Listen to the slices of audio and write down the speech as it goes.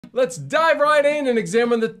Let's dive right in and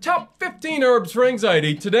examine the top 15 herbs for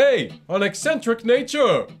anxiety today on Eccentric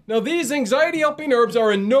Nature. Now these anxiety-helping herbs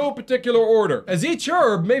are in no particular order, as each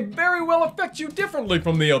herb may very well affect you differently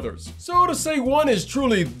from the others. So to say one is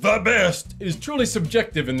truly the best is truly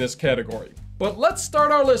subjective in this category. But let's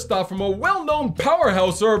start our list off from a well-known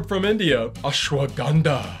powerhouse herb from India,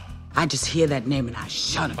 ashwagandha. I just hear that name and I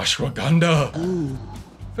shudder. Ashwagandha. Ooh.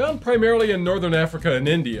 Found primarily in northern Africa and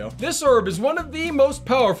India, this herb is one of the most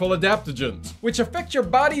powerful adaptogens, which affect your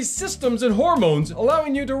body's systems and hormones,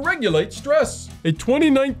 allowing you to regulate stress. A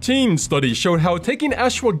 2019 study showed how taking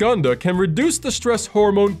ashwagandha can reduce the stress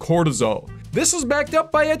hormone cortisol. This was backed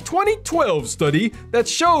up by a 2012 study that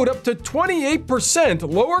showed up to 28%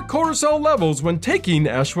 lower cortisol levels when taking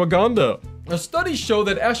ashwagandha. Now, studies show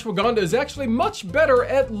that ashwagandha is actually much better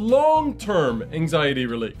at long-term anxiety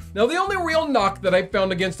relief. Now, the only real knock that I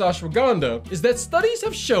found against ashwagandha is that studies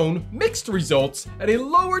have shown mixed results at a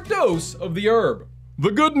lower dose of the herb.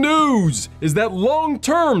 The good news is that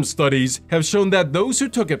long-term studies have shown that those who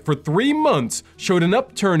took it for 3 months showed an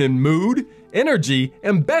upturn in mood, energy,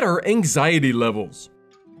 and better anxiety levels.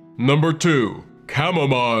 Number 2,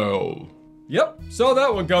 chamomile. Yep, saw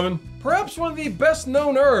that one coming. Perhaps one of the best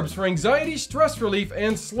known herbs for anxiety, stress relief,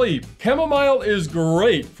 and sleep. Chamomile is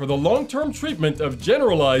great for the long-term treatment of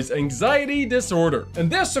generalized anxiety disorder. And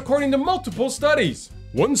this according to multiple studies.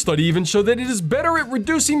 One study even showed that it is better at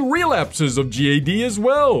reducing relapses of GAD as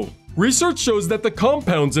well. Research shows that the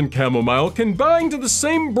compounds in chamomile can bind to the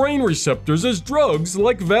same brain receptors as drugs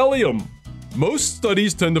like Valium. Most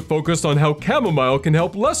studies tend to focus on how chamomile can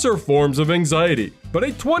help lesser forms of anxiety, but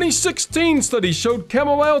a 2016 study showed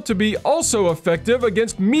chamomile to be also effective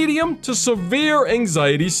against medium to severe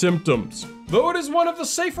anxiety symptoms. Though it is one of the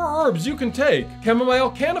safer herbs you can take, chamomile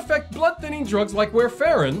can affect blood-thinning drugs like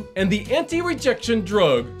warfarin and the anti-rejection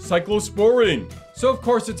drug cyclosporine. So of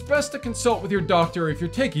course it's best to consult with your doctor if you're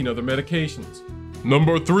taking other medications.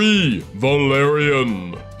 Number 3,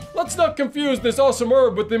 valerian. Let's not confuse this awesome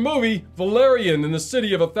herb with the movie Valerian in the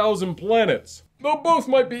City of a Thousand Planets, though both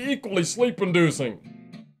might be equally sleep-inducing.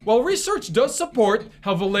 While research does support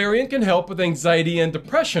how valerian can help with anxiety and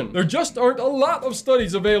depression, there just aren't a lot of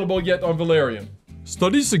studies available yet on valerian.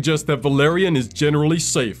 Studies suggest that valerian is generally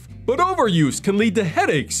safe, but overuse can lead to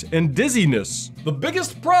headaches and dizziness. The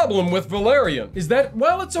biggest problem with valerian is that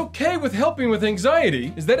while it's okay with helping with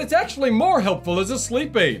anxiety, is that it's actually more helpful as a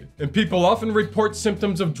sleep aid, and people often report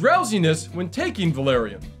symptoms of drowsiness when taking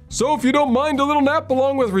valerian. So if you don't mind a little nap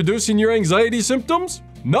along with reducing your anxiety symptoms,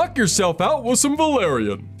 knock yourself out with some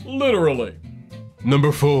valerian. Literally.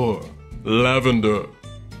 Number 4, lavender.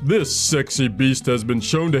 This sexy beast has been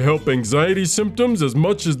shown to help anxiety symptoms as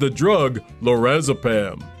much as the drug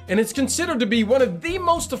lorazepam. And it's considered to be one of the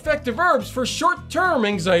most effective herbs for short-term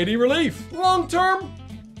anxiety relief. Long-term,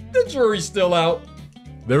 the jury's still out.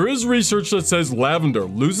 There is research that says lavender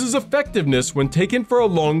loses effectiveness when taken for a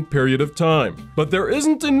long period of time, but there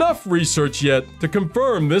isn't enough research yet to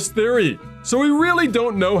confirm this theory, so we really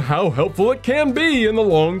don't know how helpful it can be in the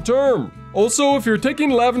long term. Also, if you're taking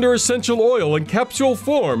lavender essential oil in capsule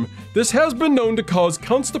form, this has been known to cause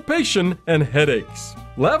constipation and headaches.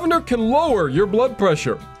 Lavender can lower your blood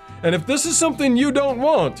pressure, and if this is something you don't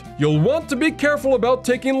want, you'll want to be careful about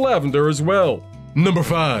taking lavender as well. Number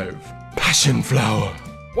 5, passion flower.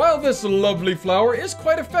 While this lovely flower is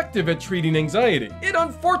quite effective at treating anxiety, it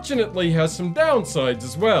unfortunately has some downsides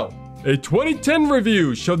as well. A 2010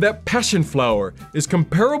 review showed that passion flower is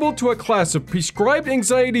comparable to a class of prescribed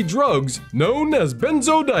anxiety drugs known as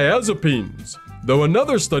benzodiazepines. Though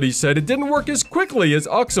another study said it didn't work as quickly as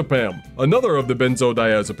oxapam, another of the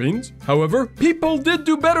benzodiazepines. However, people did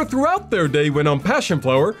do better throughout their day when on passion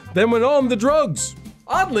flower than when on the drugs.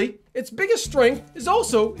 Oddly, its biggest strength is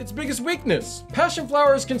also its biggest weakness. Passion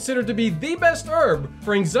flower is considered to be the best herb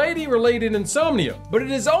for anxiety-related insomnia, but it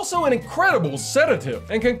is also an incredible sedative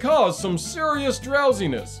and can cause some serious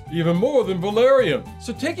drowsiness, even more than valerian.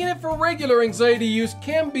 So taking it for regular anxiety use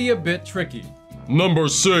can be a bit tricky. Number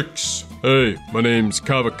 6. Hey, my name's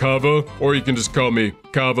Kava Kava, or you can just call me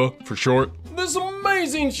Kava for short. This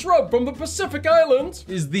amazing shrub from the Pacific Islands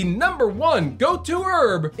is the #1 go-to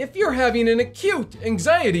herb if you're having an acute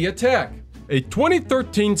anxiety attack. A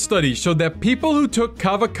 2013 study showed that people who took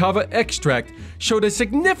Kava Kava extract showed a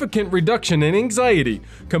significant reduction in anxiety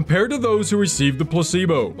compared to those who received the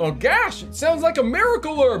placebo. Oh gosh, it sounds like a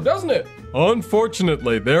miracle herb, doesn't it?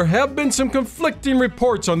 Unfortunately, there have been some conflicting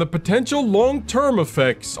reports on the potential long-term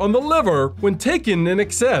effects on the liver when taken in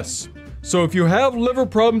excess. So if you have liver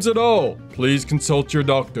problems at all, please consult your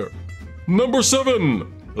doctor. Number 7,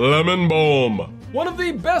 lemon balm. One of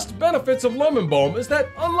the best benefits of lemon balm is that,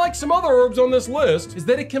 unlike some other herbs on this list, is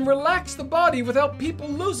that it can relax the body without people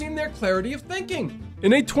losing their clarity of thinking.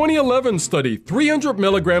 In a 2011 study, 300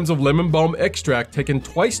 milligrams of lemon balm extract taken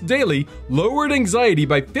twice daily lowered anxiety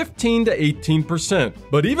by 15 to 18%.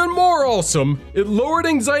 But even more awesome, it lowered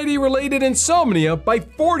anxiety-related insomnia by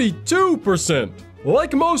 42%.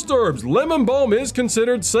 Like most herbs, lemon balm is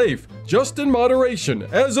considered safe, just in moderation,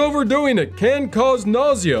 as overdoing it can cause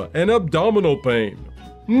nausea and abdominal pain.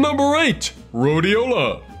 Number 8.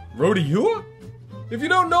 Rhodiola. Rhodiola? If you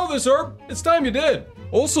don't know this herb, it's time you did.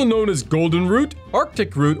 Also known as golden root,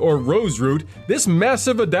 arctic root, or rose root, this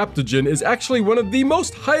massive adaptogen is actually one of the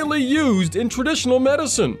most highly used in traditional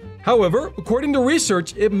medicine. However, according to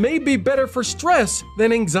research, it may be better for stress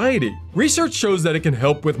than anxiety. Research shows that it can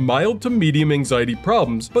help with mild to medium anxiety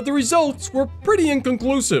problems, but the results were pretty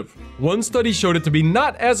inconclusive. One study showed it to be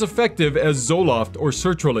not as effective as Zoloft or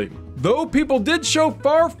sertraline, though people did show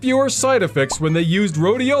far fewer side effects when they used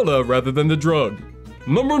rhodiola rather than the drug.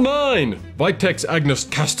 Number 9. Vitex agnus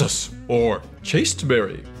castus, or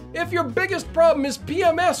chasteberry. If your biggest problem is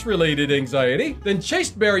PMS-related anxiety, then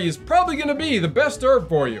chasteberry is probably going to be the best herb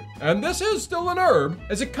for you. And this is still an herb,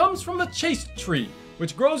 as it comes from the chaste tree,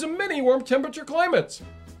 which grows in many warm temperature climates.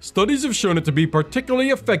 Studies have shown it to be particularly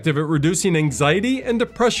effective at reducing anxiety and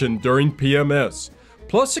depression during PMS.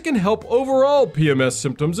 Plus, it can help overall PMS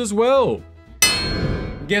symptoms as well.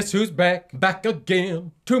 Guess who's back? Back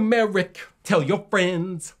again. Turmeric. Tell your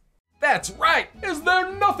friends. That's right! Is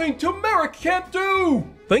there nothing turmeric can't do?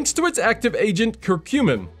 Thanks to its active agent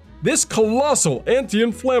curcumin, this colossal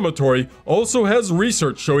anti-inflammatory also has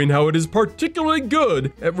research showing how it is particularly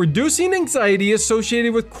good at reducing anxiety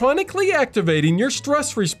associated with chronically activating your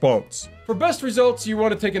stress response. For best results, you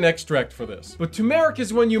want to take an extract for this, but turmeric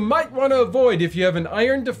is one you might want to avoid if you have an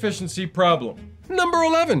iron deficiency problem. Number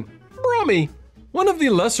 11. Brahmi. One of the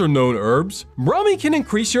lesser-known herbs, Brahmi can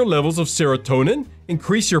increase your levels of serotonin,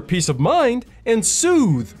 increase your peace of mind, and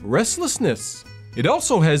soothe restlessness. It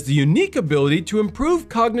also has the unique ability to improve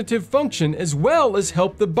cognitive function as well as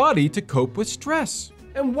help the body to cope with stress.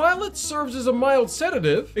 And while it serves as a mild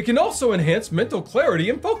sedative, it can also enhance mental clarity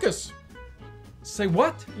and focus. Say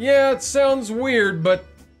what? Yeah, it sounds weird, but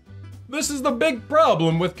this is the big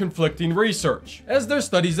problem with conflicting research, as there's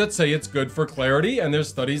studies that say it's good for clarity and there's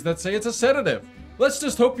studies that say it's a sedative. Let's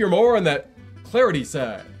just hope you're more on that clarity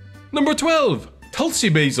side. Number 12. Tulsi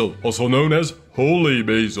basil, also known as holy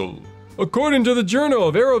basil. According to the Journal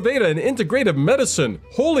of Ayurveda and Integrative Medicine,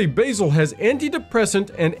 holy basil has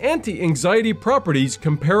antidepressant and anti-anxiety properties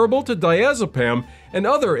comparable to diazepam and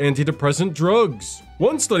other antidepressant drugs.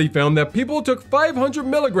 One study found that people who took 500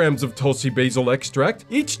 milligrams of Tulsi basil extract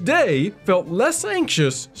each day felt less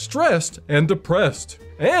anxious, stressed, and depressed.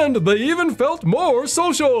 And they even felt more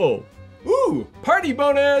social. Ooh, party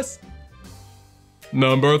bonus!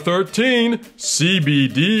 Number 13,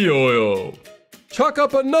 CBD oil. Chalk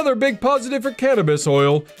up another big positive for cannabis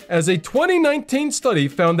oil, as a 2019 study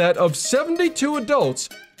found that of 72 adults,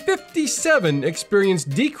 57 experienced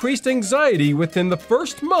decreased anxiety within the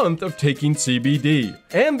first month of taking CBD.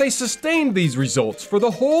 And they sustained these results for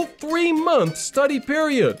the whole 3-month study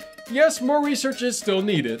period. Yes, more research is still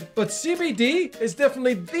needed, but CBD is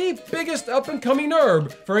definitely the biggest up-and-coming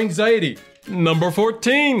herb for anxiety. Number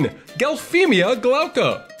 14, Gelfemia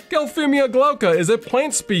glauca. Gelfemia glauca is a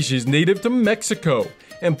plant species native to Mexico,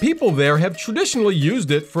 and people there have traditionally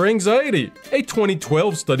used it for anxiety. A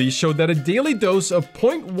 2012 study showed that a daily dose of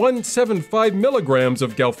 0.175 milligrams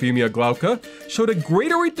of Gelfemia glauca showed a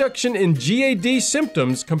greater reduction in GAD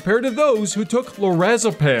symptoms compared to those who took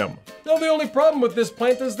lorazepam. Now, the only problem with this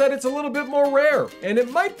plant is that it's a little bit more rare, and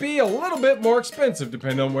it might be a little bit more expensive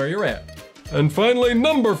depending on where you're at. And finally,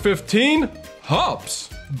 number 15, hops.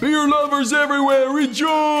 Beer lovers everywhere,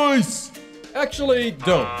 rejoice! Actually,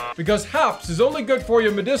 don't, because hops is only good for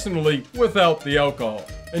you medicinally without the alcohol.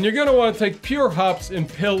 And you're gonna want to take pure hops in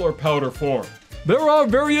pill or powder form. There are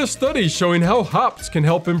various studies showing how hops can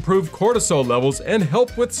help improve cortisol levels and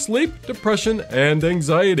help with sleep, depression, and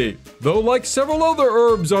anxiety. Though like several other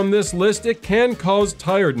herbs on this list, it can cause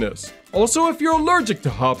tiredness. Also, if you're allergic to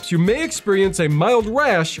hops, you may experience a mild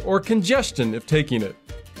rash or congestion if taking it.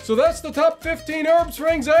 So that's the top 15 herbs for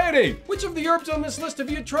anxiety. Which of the herbs on this list have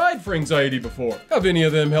you tried for anxiety before? Have any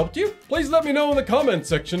of them helped you? Please let me know in the comments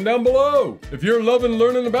section down below. If you're loving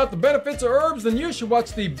learning about the benefits of herbs, then you should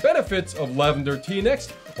watch the benefits of lavender tea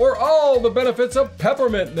next, or all the benefits of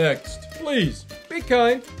peppermint next. Please, be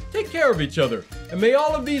kind, take care of each other, and may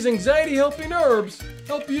all of these anxiety-helping herbs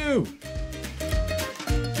help you.